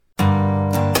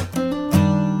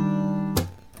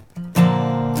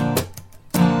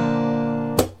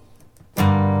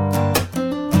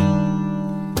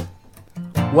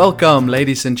Welcome,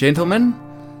 ladies and gentlemen.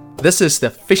 This is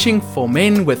the Fishing for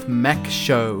Men with Mac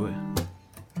show.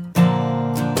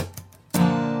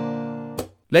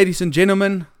 Ladies and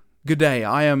gentlemen, good day.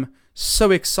 I am so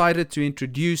excited to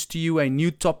introduce to you a new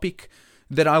topic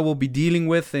that I will be dealing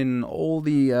with in all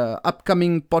the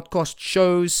upcoming podcast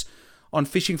shows on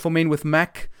Fishing for Men with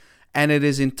Mac, and it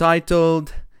is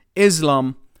entitled,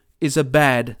 Islam is a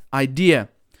Bad Idea.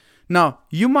 Now,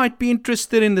 you might be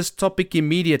interested in this topic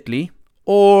immediately,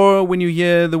 or when you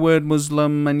hear the word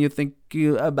Muslim and you think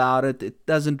about it, it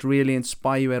doesn't really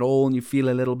inspire you at all and you feel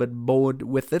a little bit bored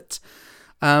with it.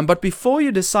 But before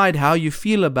you decide how you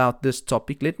feel about this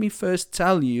topic, let me first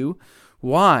tell you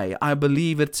why I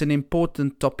believe it's an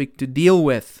important topic to deal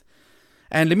with.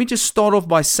 And let me just start off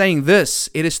by saying this: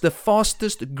 it is the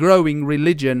fastest growing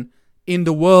religion in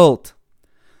the world.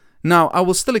 Now, I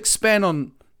will still expand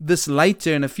on this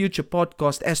later in a future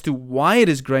podcast as to why it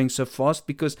is growing so fast,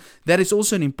 because that is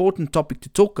also an important topic to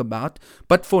talk about.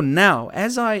 But for now,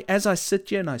 as I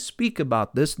sit here and I speak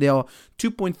about this, there are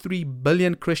 2.3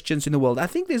 billion Christians in the world. I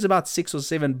think there's about 6 or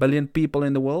 7 billion people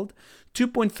in the world.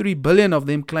 2.3 billion of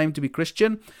them claim to be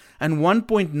Christian, and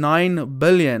 1.9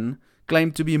 billion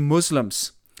claim to be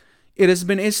Muslims. It has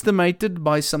been estimated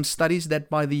by some studies that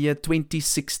by the year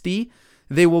 2060,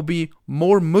 there will be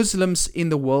more Muslims in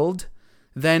the world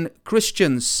than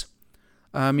Christians.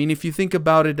 I mean, if you think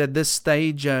about it at this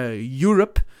stage,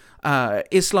 Europe,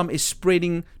 Islam is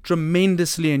spreading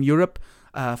tremendously in Europe.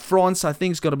 France, I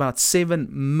think, has got about 7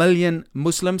 million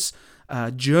Muslims.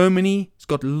 Germany has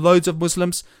got loads of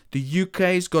Muslims. The UK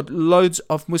has got loads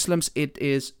of Muslims. It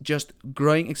is just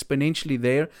growing exponentially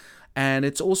there. And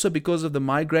it's also because of the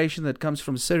migration that comes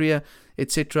from Syria,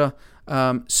 etc.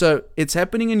 So it's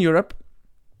happening in Europe.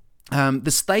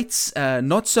 The States,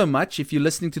 not so much. If you're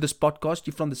listening to this podcast,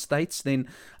 you're from the States, then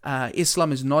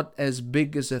Islam is not as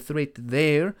big as a threat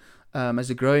there as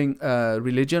a growing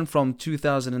religion. From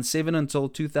 2007 until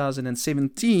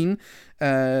 2017,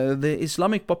 the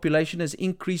Islamic population has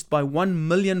increased by 1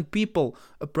 million people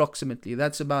approximately.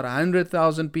 That's about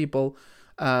 100,000 people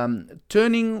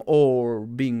turning or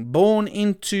being born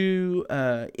into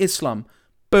Islam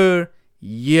per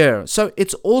year. So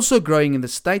it's also growing in the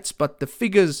States, but the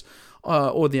figures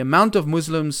or the amount of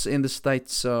Muslims in the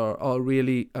States are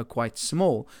really quite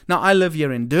small. Now, I live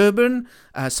here in Durban,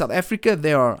 South Africa.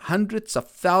 There are hundreds of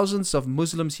thousands of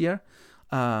Muslims here.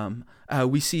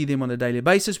 We see them on a daily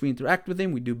basis. We interact with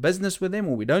them. We do business with them,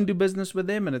 or we don't do business with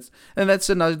them, and that's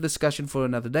another discussion for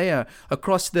another day.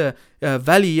 Across the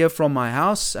valley here from my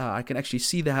house, I can actually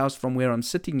see the house from where I'm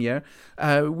sitting here.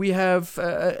 We have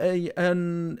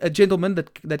a gentleman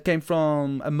that came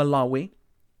from Malawi.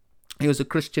 He was a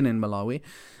Christian in Malawi,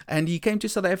 and he came to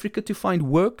South Africa to find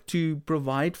work to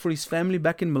provide for his family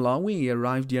back in Malawi. He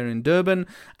arrived here in Durban,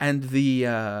 and the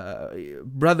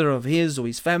brother of his or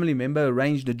his family member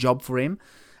arranged a job for him.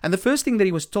 And the first thing that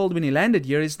he was told when he landed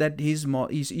here is that his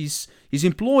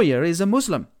employer is a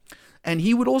Muslim, and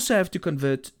he would also have to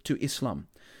convert to Islam.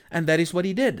 And that is what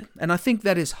he did. And I think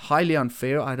that is highly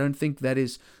unfair. I don't think that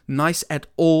is nice at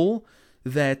all,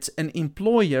 that an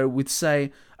employer would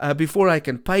say, before I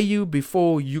can pay you,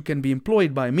 before you can be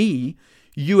employed by me,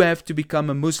 you have to become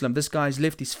a Muslim. This guy's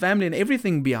left his family and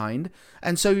everything behind,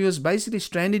 and so he was basically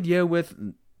stranded here with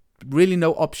really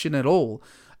no option at all.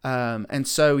 And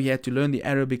so he had to learn the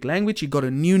Arabic language. He got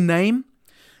a new name.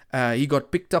 He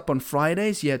got picked up on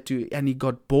Fridays. And he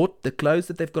got bought the clothes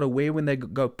that they've got to wear when they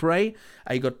go pray.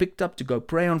 He got picked up to go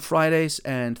pray on Fridays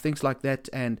and things like that.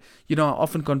 And I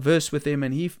often converse with him,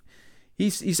 and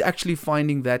He's actually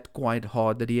finding that quite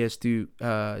hard, that he has to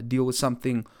deal with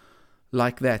something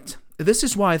like that. This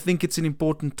is why I think it's an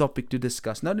important topic to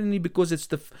discuss, not only because it's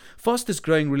the fastest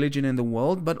growing religion in the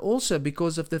world, but also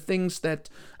because of the things that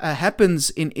happens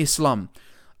in Islam.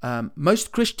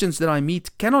 Most Christians that I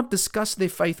meet cannot discuss their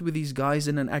faith with these guys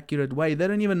in an accurate way. They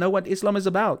don't even know what Islam is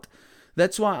about.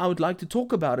 That's why I would like to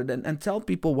talk about it and tell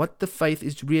people what the faith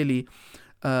is really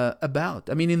about.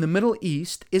 I mean, in the Middle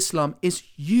East, Islam is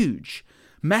huge.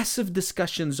 Massive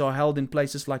discussions are held in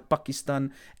places like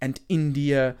Pakistan and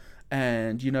India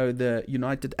and the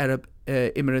United Arab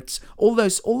Emirates. All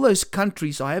those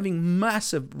countries are having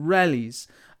massive rallies.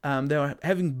 They are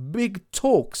having big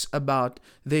talks about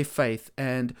their faith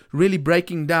and really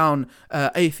breaking down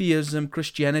atheism,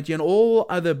 Christianity, and all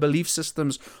other belief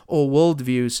systems or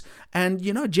worldviews. And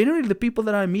generally the people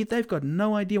that I meet, they've got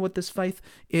no idea what this faith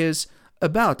is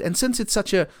about. And since it's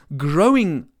such a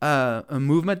growing a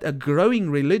movement, a growing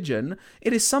religion,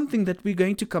 it is something that we're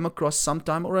going to come across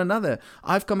sometime or another.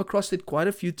 I've come across it quite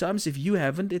a few times. If you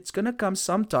haven't, it's going to come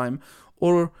sometime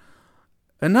or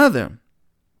another.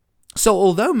 So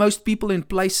although most people in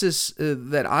places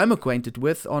that I'm acquainted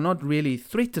with are not really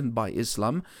threatened by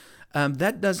Islam,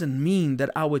 that doesn't mean that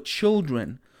our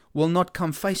children will not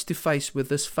come face to face with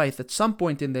this faith at some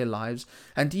point in their lives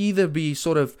and either be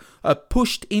sort of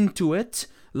pushed into it,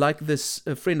 like this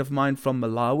friend of mine from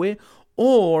Malawi,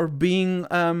 or being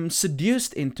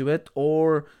seduced into it,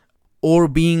 or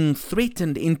being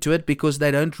threatened into it because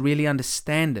they don't really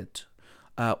understand it.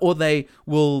 Or they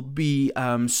will be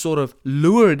sort of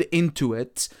lured into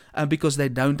it because they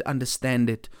don't understand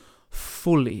it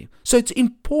fully. So it's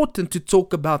important to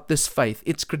talk about this faith,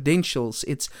 its credentials,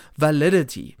 its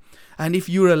validity. And if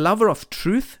you're a lover of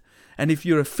truth, and if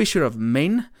you're a fisher of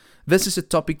men, this is a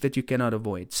topic that you cannot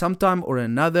avoid. Sometime or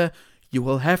another, you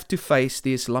will have to face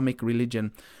the Islamic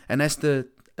religion. And as the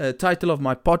title of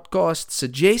my podcast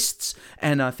suggests,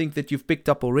 and I think that you've picked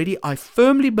up already, I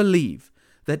firmly believe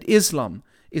that Islam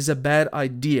is a bad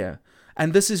idea.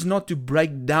 And this is not to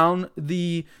break down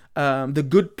the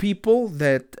good people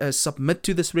that submit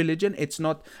to this religion. It's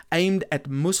not aimed at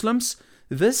Muslims.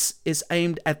 This is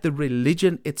aimed at the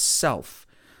religion itself.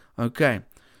 Okay.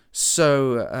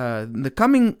 So in the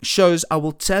coming shows, I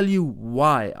will tell you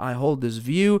why I hold this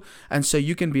view, and so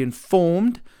you can be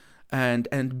informed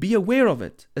and be aware of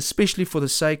it, especially for the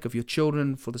sake of your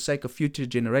children, for the sake of future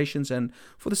generations, and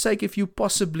for the sake if you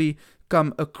possibly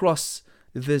come across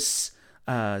this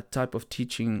type of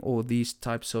teaching or these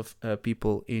types of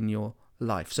people in your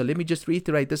life. So let me just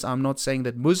reiterate this. I'm not saying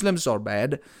that Muslims are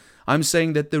bad. I'm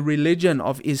saying that the religion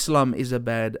of Islam is a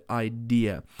bad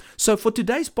idea. So for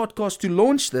today's podcast, to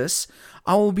launch this,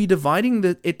 I will be dividing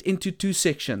it into two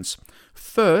sections.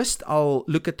 First, I'll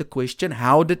look at the question,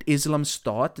 how did Islam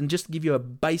start? And just give you a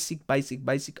basic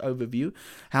overview,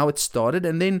 how it started.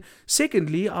 And then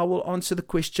secondly, I will answer the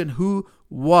question, who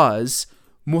was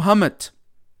Muhammad?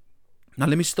 Now,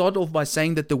 let me start off by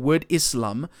saying that the word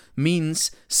Islam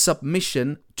means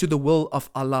submission to the will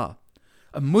of Allah.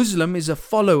 A Muslim is a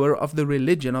follower of the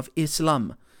religion of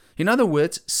Islam. In other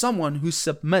words, someone who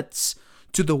submits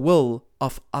to the will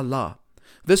of Allah.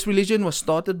 This religion was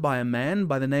started by a man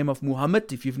by the name of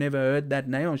Muhammad. If you've never heard that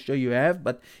name, I'm sure you have,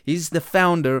 but he's the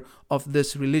founder of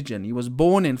this religion. He was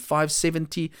born in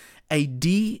 570 AD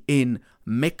in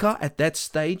Mecca. At that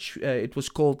stage, it was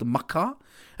called Makkah.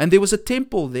 And there was a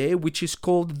temple there which is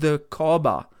called the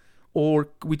Kaaba, or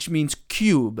which means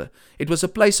cube. It was a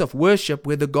place of worship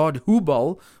where the god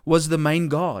Hubal was the main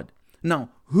god. Now,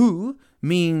 Hu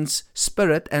means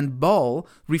spirit, and Baal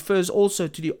refers also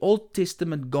to the Old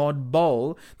Testament god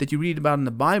Baal that you read about in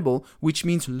the Bible, which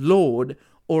means Lord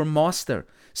or Master.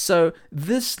 So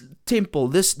this temple,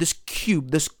 this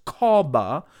cube, this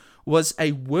Kaaba, was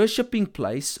a worshipping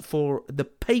place for the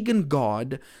pagan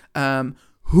god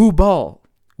Hubal,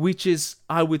 which is,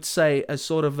 I would say, a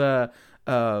sort of a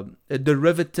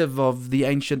derivative of the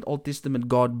ancient Old Testament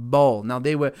god Baal. Now,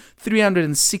 there were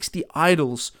 360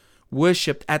 idols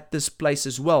worshipped at this place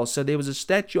as well. So there was a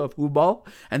statue of Hubal,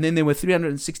 and then there were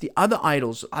 360 other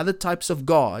idols, other types of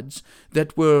gods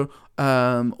that were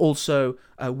also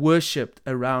worshipped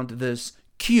around this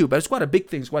cube. But it's quite a big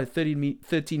thing. It's quite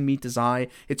 13 meters high,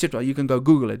 etc. You can go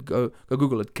Google it. Go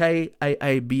Google it.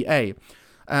 Kaaba.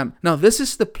 Now, this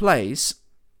is the place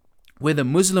where the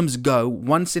Muslims go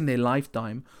once in their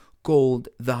lifetime, called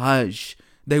the Hajj.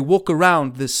 They walk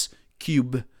around this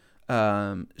cube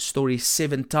story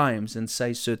 7 times and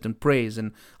say certain prayers,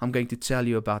 and I'm going to tell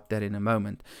you about that in a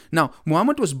moment. Now,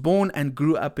 Muhammad was born and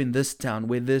grew up in this town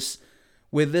where this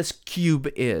cube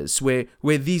is, where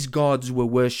these gods were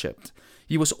worshipped.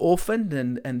 He was orphaned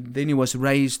and then he was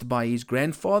raised by his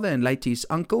grandfather and later his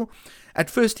uncle. At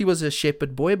first he was a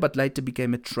shepherd boy, but later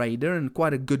became a trader and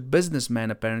quite a good businessman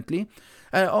apparently.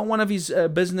 On one of his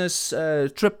business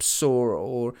trips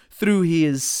or through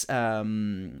his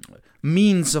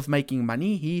means of making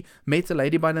money, he met a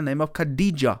lady by the name of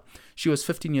Khadija. She was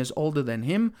 15 years older than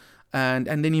him, and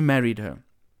then he married her.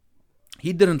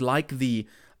 He didn't like the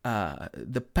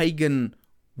pagan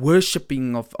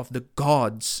worshipping of the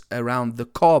gods around the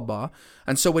Kaaba,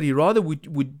 and so what he rather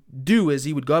would do is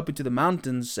he would go up into the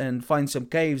mountains and find some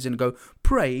caves and go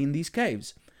pray in these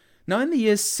caves. Now, in the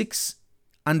year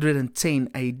 610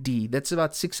 AD, that's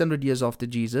about 600 years after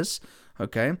Jesus,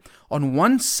 okay, on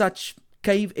one such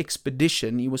cave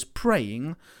expedition, he was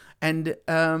praying, and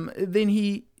then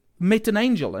he met an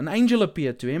angel. An angel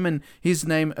appeared to him, and his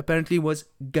name apparently was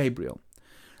Gabriel.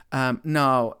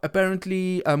 Now,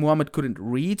 apparently Muhammad couldn't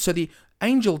read, so the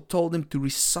angel told him to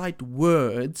recite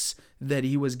words that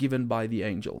he was given by the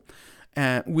angel,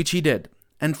 which he did.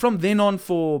 And from then on,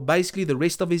 for basically the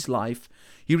rest of his life,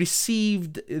 he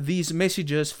received these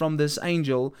messages from this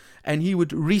angel, and he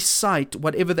would recite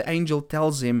whatever the angel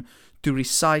tells him to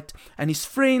recite, and his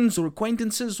friends or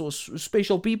acquaintances or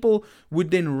special people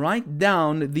would then write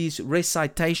down these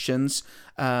recitations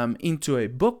into a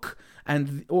book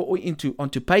and or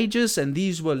onto pages, and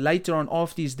these were later on,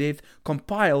 after his death,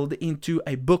 compiled into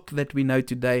a book that we know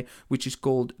today, which is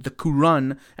called the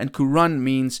Quran, and Quran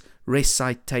means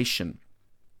recitation.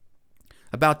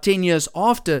 About 10 years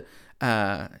after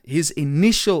his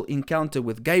initial encounter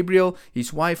with Gabriel,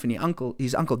 his wife and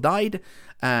his uncle died,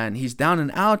 and he's down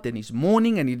and out and he's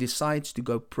mourning, and he decides to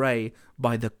go pray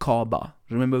by the Kaaba.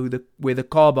 Remember where the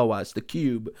Kaaba was, the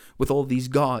cube with all these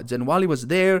gods. And while he was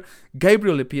there,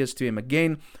 Gabriel appears to him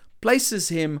again, places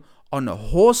him on a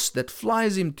horse that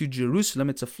flies him to Jerusalem.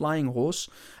 It's a flying horse,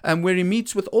 and where he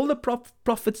meets with all the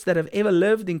prophets that have ever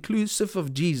lived, inclusive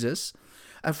of Jesus.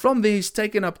 And from there he's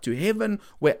taken up to heaven,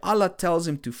 where Allah tells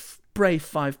him to pray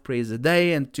 5 prayers a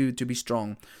day and to be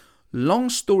strong. Long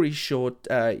story short,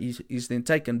 he's then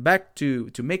taken back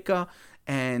to Mecca,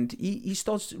 and he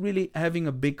starts really having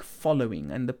a big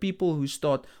following. And the people who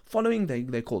start following,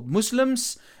 they're called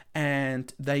Muslims,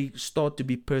 and they start to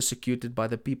be persecuted by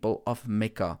the people of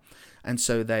Mecca. And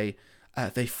so they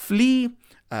flee.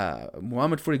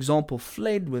 Muhammad, for example,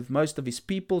 fled with most of his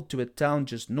people to a town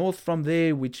just north from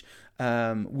there, which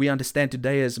we understand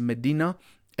today as Medina.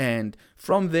 And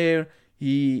from there,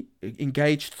 he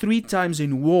engaged 3 times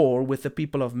in war with the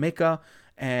people of Mecca.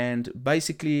 And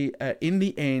basically, in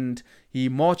the end, he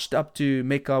marched up to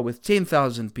Mecca with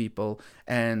 10,000 people,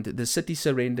 and the city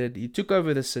surrendered. He took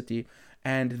over the city,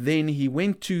 and then he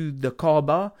went to the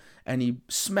Kaaba, and he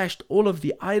smashed all of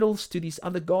the idols to these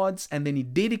other gods, and then he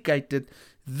dedicated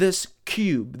this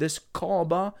cube, this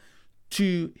Kaaba,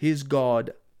 to his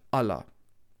God, Allah.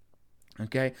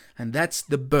 Okay, and that's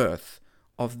the birth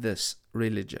of this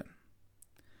religion.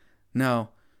 Now,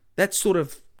 that's sort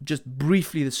of just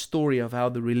briefly the story of how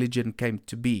the religion came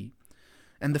to be.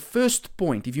 And the first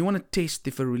point, if you want to test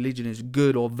if a religion is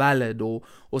good or valid or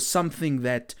something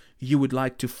that you would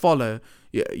like to follow,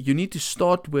 you need to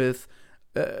start with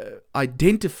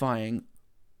identifying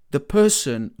the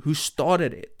person who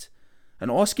started it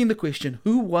and asking the question,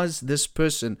 who was this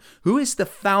person? Who is the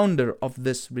founder of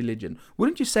this religion?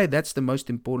 Wouldn't you say that's the most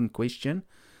important question?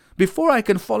 Before I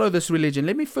can follow this religion,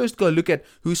 let me first go look at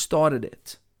who started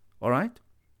it. All right?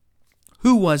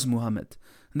 Who was Muhammad?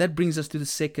 And that brings us to the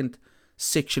second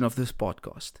section of this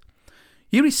podcast.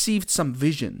 He received some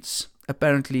visions,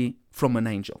 apparently from an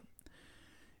angel.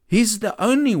 He's the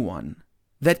only one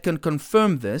that can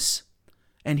confirm this,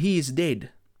 and he is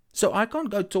dead. So I can't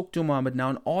go talk to Muhammad now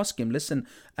and ask him, listen,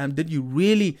 did you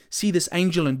really see this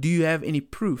angel, and do you have any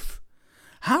proof?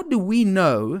 How do we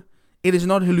know it is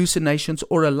not hallucinations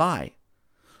or a lie?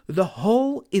 The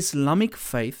whole Islamic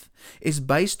faith is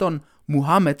based on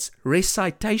Muhammad's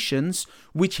recitations,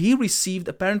 which he received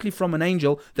apparently from an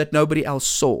angel that nobody else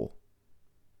saw.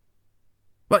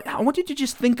 But I want you to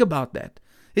just think about that.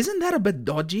 Isn't that a bit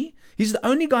dodgy? He's the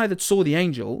only guy that saw the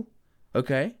angel,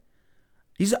 okay?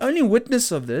 He's the only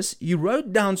witness of this. He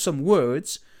wrote down some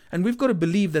words, and we've got to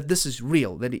believe that this is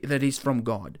real, that he's from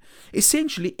God.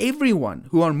 Essentially, everyone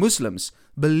who are Muslims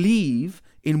believe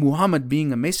in Muhammad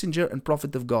being a messenger and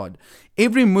prophet of God.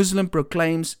 Every Muslim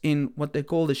proclaims in what they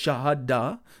call the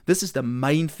Shahada. This is the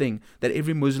main thing that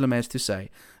every Muslim has to say.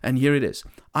 And here it is.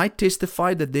 I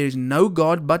testify that there is no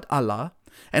God but Allah,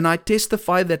 and I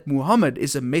testify that Muhammad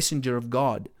is a messenger of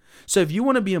God. So if you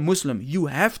want to be a Muslim, you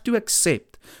have to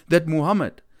accept that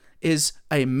Muhammad is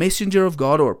a messenger of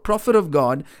God or a prophet of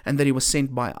God, and that he was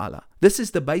sent by Allah. This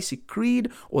is the basic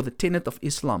creed or the tenet of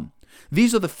Islam.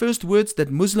 These are the first words that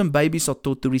Muslim babies are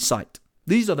taught to recite.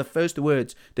 These are the first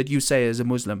words that you say as a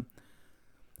Muslim.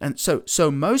 And so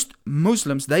most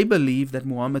Muslims, they believe that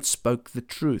Muhammad spoke the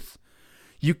truth.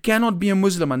 You cannot be a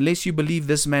Muslim unless you believe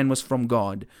this man was from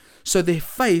God. So their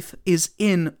faith is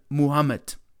in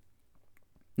Muhammad.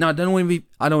 Now, I don't want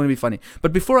to be funny,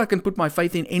 but before I can put my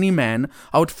faith in any man,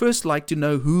 I would first like to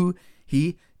know who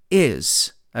he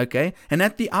is. Okay? And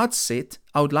at the outset,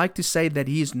 I would like to say that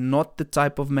he is not the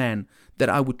type of man that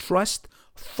I would trust,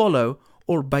 follow,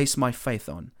 or base my faith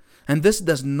on. And this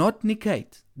does not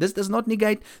negate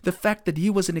the fact that he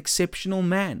was an exceptional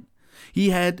man.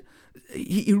 He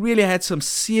really had some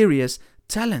serious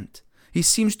talent. He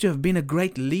seems to have been a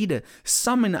great leader.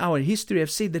 Some in our history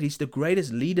have said that he's the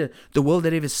greatest leader the world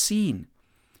had ever seen.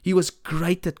 He was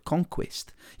great at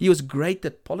conquest. He was great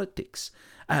at politics.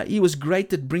 He was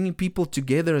great at bringing people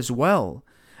together as well,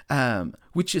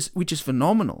 which is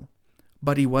phenomenal.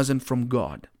 But he wasn't from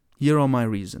God. Here are my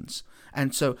reasons.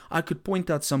 And so I could point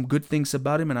out some good things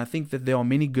about him, and I think that there are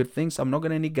many good things. I'm not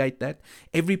going to negate that.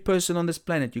 Every person on this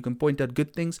planet, you can point out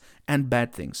good things and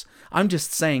bad things. I'm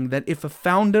just saying that if a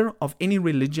founder of any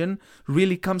religion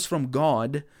really comes from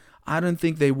God, I don't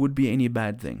think there would be any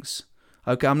bad things.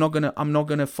 Okay, I'm not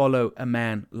gonna follow a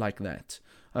man like that.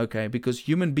 Okay, because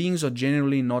human beings are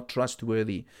generally not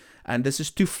trustworthy. And this is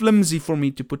too flimsy for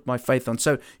me to put my faith on.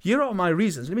 So here are my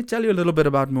reasons. Let me tell you a little bit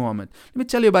about Muhammad. Let me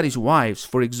tell you about his wives,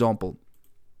 for example.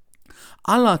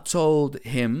 He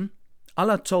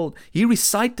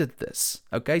recited this.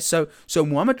 Okay, so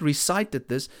Muhammad recited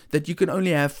this, that you can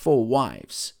only have 4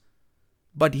 wives.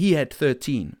 But he had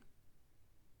 13.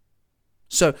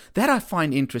 So that I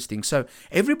find interesting. So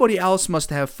everybody else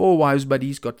must have 4 wives, but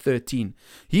he's got 13.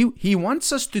 He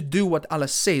wants us to do what Allah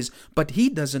says, but he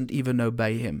doesn't even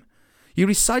obey him. He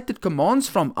recited commands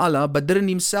from Allah, but didn't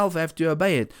himself have to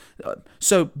obey it.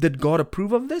 So did God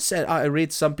approve of this? I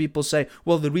read some people say,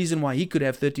 well, the reason why he could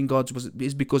have 13 wives was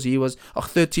because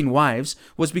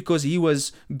he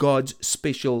was God's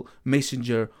special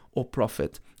messenger or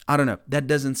prophet. I don't know. That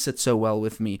doesn't sit so well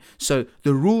with me. So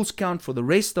the rules count for the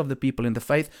rest of the people in the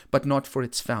faith, but not for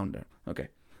its founder. Okay.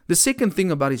 The second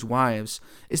thing about his wives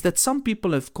is that some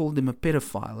people have called him a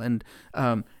pedophile, and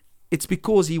it's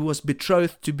because he was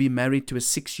betrothed to be married to a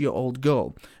 6-year-old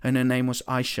girl, and her name was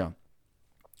Aisha.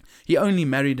 He only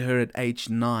married her at age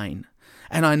 9.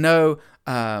 And I know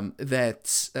that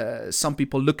some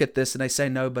people look at this and they say,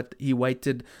 no, but he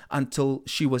waited until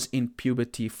she was in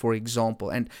puberty, for example.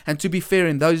 And to be fair,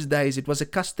 in those days, it was a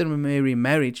customary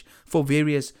marriage for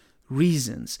various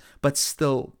reasons. But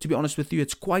still, to be honest with you,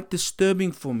 it's quite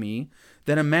disturbing for me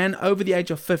that a man over the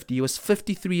age of 50, he was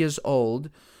 53 years old,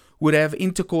 would have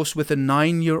intercourse with a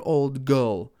 9-year-old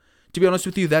girl. To be honest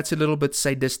with you, that's a little bit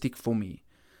sadistic for me.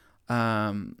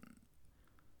 And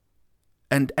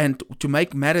to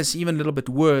make matters even a little bit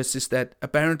worse is that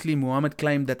apparently Muhammad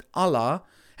claimed that Allah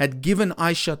had given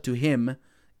Aisha to him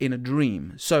in a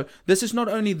dream. So this is not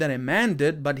only that a man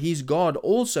did, but he's God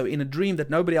also in a dream that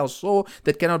nobody else saw,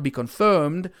 that cannot be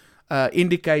confirmed,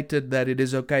 indicated that it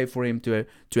is okay for him to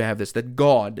have this, that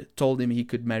God told him he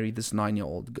could marry this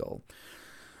 9-year-old girl.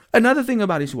 Another thing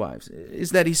about his wives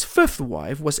is that his 5th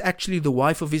wife was actually the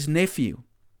wife of his nephew.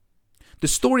 The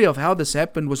story of how this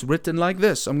happened was written like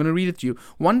this. I'm going to read it to you.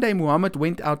 One day Muhammad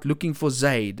went out looking for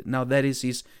Zayd. Now that is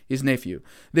his nephew.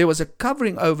 There was a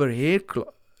covering of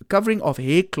haircloth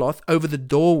over the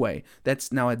doorway.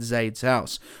 That's now at Zayd's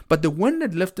house. But the wind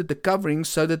had lifted the covering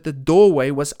so that the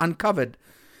doorway was uncovered.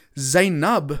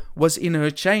 Zainab was in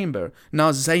her chamber.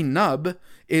 Now Zainab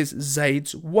is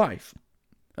Zayd's wife.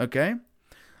 Okay?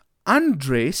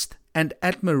 Undressed, and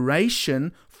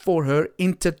admiration for her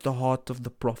entered the heart of the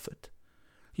Prophet.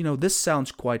 You know, this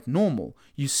sounds quite normal.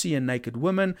 You see a naked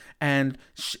woman, and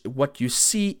what you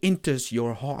see enters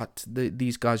your heart.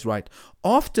 These guys write.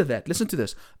 After that, listen to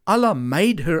this. Allah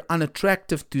made her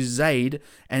unattractive to Zayd,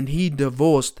 and he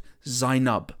divorced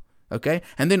Zainab. Okay?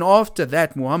 And then after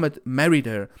that, Muhammad married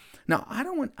her. Now, I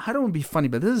don't want to be funny,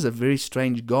 but this is a very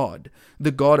strange God.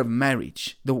 The God of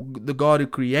marriage. The God who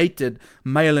created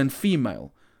male and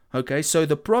female. Okay, so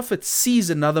the Prophet sees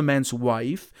another man's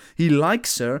wife. He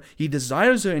likes her. He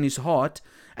desires her in his heart.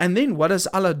 And then what does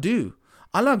Allah do?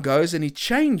 Allah goes and he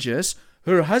changes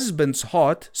her husband's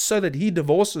heart so that he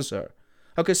divorces her.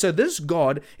 Okay, so this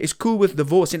God is cool with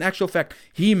divorce. In actual fact,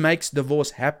 he makes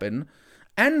divorce happen.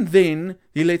 And then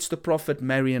he lets the Prophet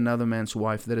marry another man's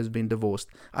wife that has been divorced.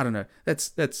 I don't know.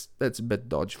 That's a bit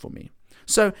dodgy for me.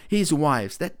 So his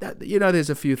wives, that there's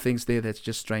a few things there that's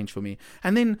just strange for me.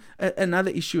 And then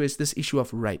another issue is this issue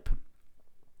of rape.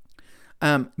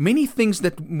 Many things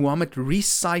that Muhammad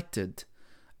recited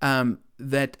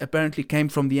that apparently came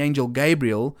from the angel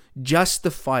Gabriel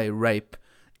justify rape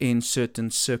in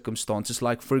certain circumstances,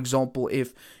 like for example,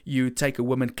 if you take a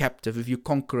woman captive, if you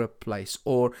conquer a place,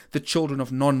 or the children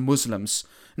of non-Muslims.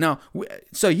 Now,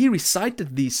 so he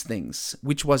recited these things,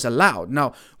 which was allowed.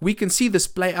 Now, we can see this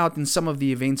play out in some of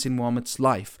the events in Muhammad's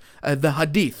life. The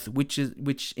Hadith, which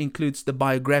includes the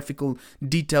biographical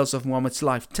details of Muhammad's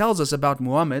life, tells us about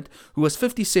Muhammad, who was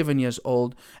 57 years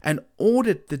old, and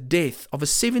ordered the death of a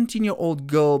 17-year-old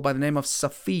girl by the name of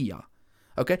Safiya.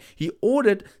 Okay, he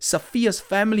ordered Safiya's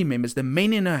family members, the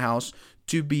men in her house,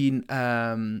 to be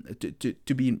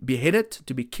beheaded,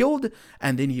 to be killed,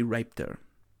 and then he raped her.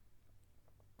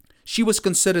 She was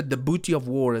considered the booty of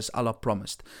war, as Allah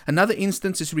promised. Another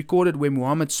instance is recorded where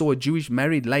Muhammad saw a Jewish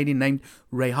married lady named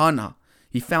Rayhana.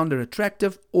 He found her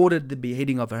attractive, ordered the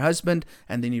beheading of her husband,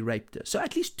 and then he raped her. So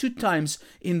at least 2 times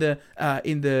in the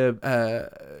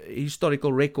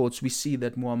historical records, we see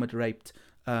that Muhammad raped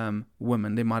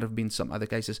women. There might have been some other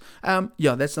cases.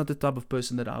 That's not the type of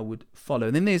person that I would follow.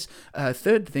 And then there's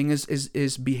third thing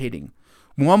is beheading.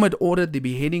 Muhammad ordered the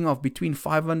beheading of between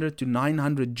 500 to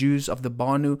 900 Jews of the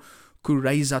Banu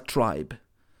Qurayza tribe.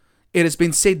 It has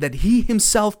been said that he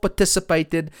himself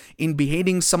participated in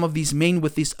beheading some of these men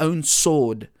with his own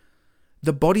sword.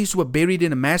 The bodies were buried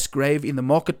in a mass grave in the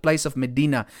marketplace of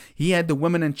Medina. He had the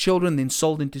women and children then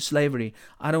sold into slavery.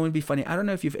 I don't want to be funny. I don't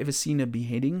know if you've ever seen a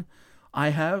beheading. I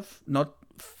have, not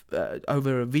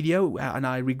over a video, and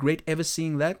I regret ever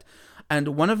seeing that. And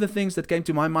one of the things that came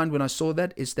to my mind when I saw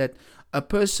that is that a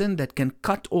person that can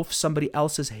cut off somebody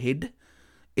else's head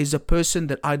is a person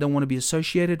that I don't want to be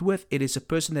associated with. It is a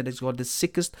person that has got the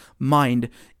sickest mind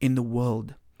in the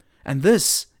world. And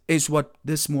this is what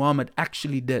this Muhammad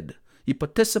actually did. He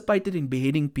participated in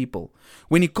beheading people.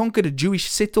 When he conquered a Jewish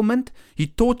settlement, he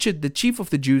tortured the chief of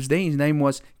the Jews there, his name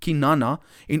was Kinana,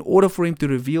 in order for him to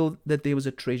reveal that there was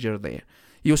a treasure there.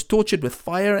 He was tortured with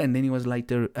fire, and then he was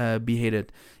later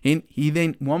beheaded. And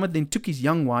Muhammad then took his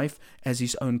young wife as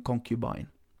his own concubine.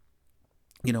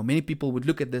 You know, many people would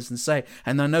look at this and say,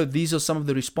 and I know these are some of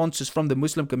the responses from the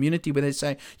Muslim community where they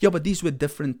say, yeah, but these were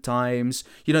different times.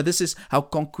 You know, this is how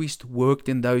conquest worked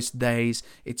in those days,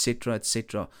 etc.,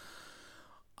 etc.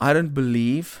 I don't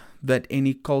believe that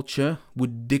any culture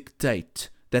would dictate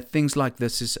that things like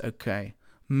this is okay.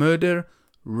 Murder,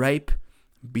 rape,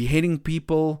 beheading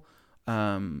people,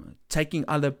 taking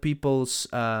other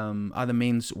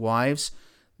men's wives,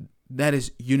 that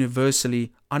is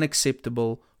universally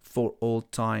unacceptable for all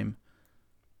time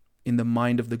in the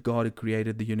mind of the God who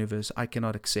created the universe. I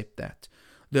cannot accept that.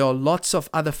 There are lots of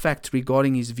other facts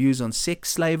regarding his views on sex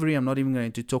slavery. I'm not even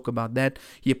going to talk about that.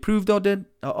 He approved of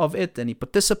it and he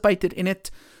participated in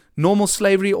it. Normal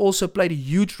slavery also played a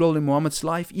huge role in Muhammad's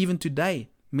life. Even today,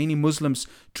 many Muslims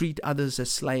treat others as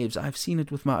slaves. I've seen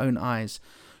it with my own eyes.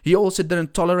 He also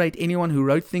didn't tolerate anyone who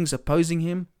wrote things opposing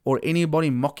him or anybody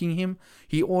mocking him.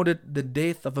 He ordered the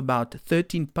death of about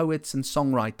 13 poets and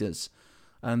songwriters.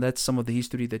 And that's some of the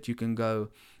history that you can go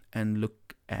and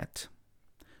look at.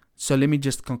 So let me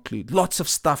just conclude. Lots of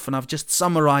stuff, and I've just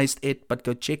summarized it, but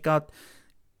go check out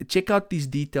these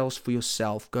details for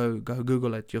yourself. Go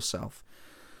Google it yourself.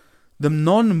 The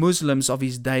non-Muslims of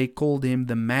his day called him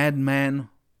the madman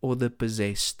or the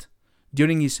possessed.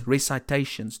 During his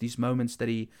recitations, these moments that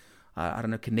he,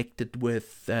 connected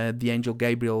with the angel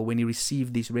Gabriel when he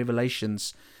received these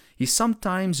revelations, he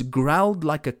sometimes growled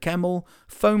like a camel,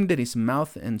 foamed at his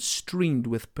mouth, and streamed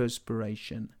with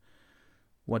perspiration.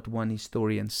 What one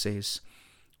historian says.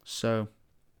 So,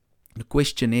 the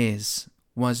question is,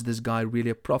 was this guy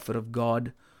really a prophet of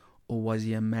God, or was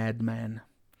he a madman?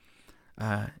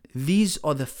 These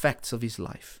are the facts of his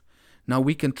life. Now,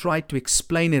 we can try to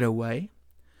explain it away,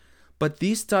 but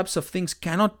these types of things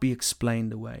cannot be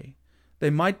explained away. They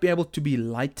might be able to be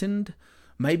lightened.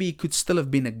 Maybe he could still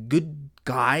have been a good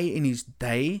guy in his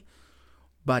day.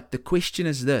 But the question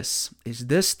is this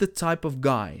the type of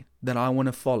guy that I want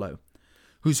to follow?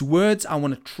 Whose words I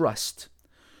want to trust?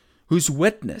 Whose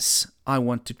witness I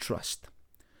want to trust?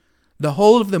 The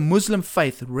whole of the Muslim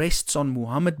faith rests on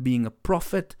Muhammad being a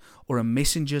prophet or a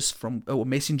messenger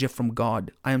from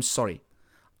God. I am sorry.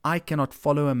 I cannot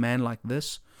follow a man like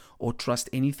this or trust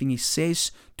anything he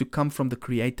says to come from the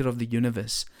creator of the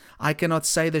universe. I cannot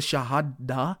say the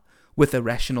Shahada with a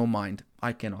rational mind.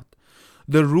 I cannot.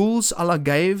 The rules Allah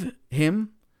gave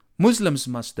him, Muslims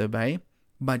must obey,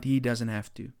 but he doesn't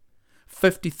have to.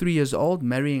 53 years old,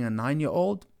 marrying a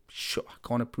 9-year-old? Sure, I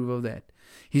can't approve of that.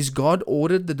 His God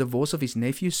ordered the divorce of his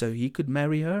nephew so he could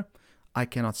marry her? I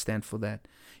cannot stand for that.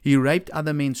 He raped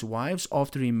other men's wives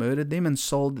after he murdered them and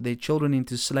sold their children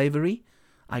into slavery?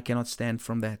 I cannot stand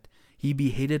from that. He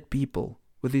beheaded people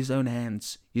with his own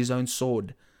hands, his own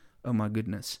sword. Oh my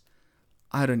goodness.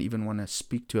 I don't even want to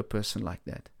speak to a person like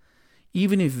that.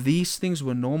 Even if these things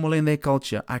were normal in their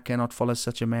culture, I cannot follow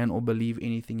such a man or believe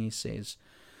anything he says.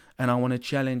 And I want to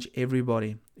challenge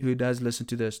everybody who does listen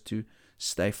to this to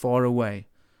stay far away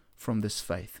from this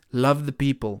faith. Love the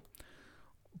people,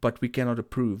 but we cannot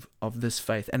approve of this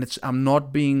faith. And I'm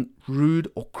not being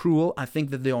rude or cruel. I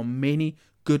think that there are many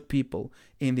good people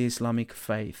in the Islamic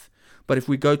faith. But if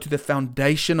we go to the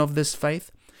foundation of this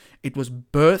faith, it was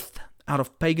birthed out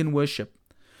of pagan worship.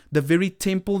 The very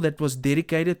temple that was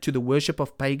dedicated to the worship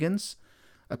of pagan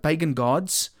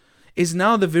gods, is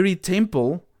now the very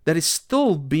temple that is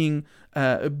still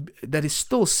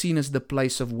seen as the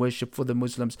place of worship for the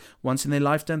Muslims. Once in their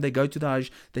lifetime they go to the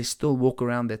Hajj, they still walk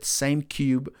around that same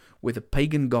cube where the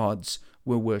pagan gods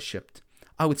were worshipped.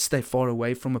 I would stay far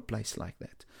away from a place like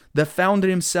that. The founder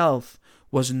himself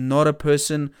was not a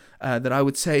person that I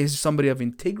would say is somebody of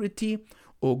integrity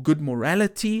or good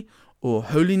morality or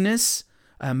holiness.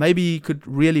 Maybe he could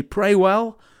really pray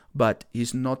well, but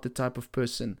he's not the type of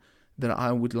person that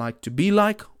I would like to be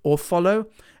like or follow.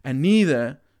 And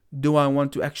neither do I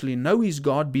want to actually know his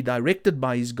God, be directed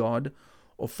by his God,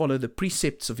 or follow the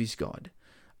precepts of his God.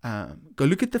 Go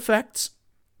look at the facts.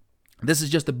 This is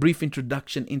just a brief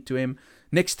introduction into him.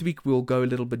 Next week, we'll go a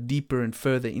little bit deeper and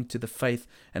further into the faith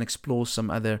and explore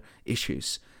some other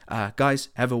issues. Guys,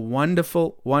 have a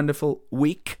wonderful, wonderful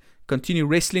week. Continue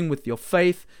wrestling with your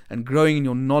faith and growing in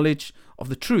your knowledge of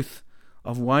the truth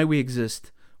of why we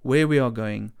exist, where we are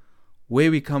going,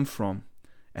 where we come from,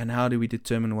 and how do we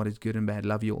determine what is good and bad.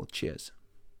 Love you all. Cheers.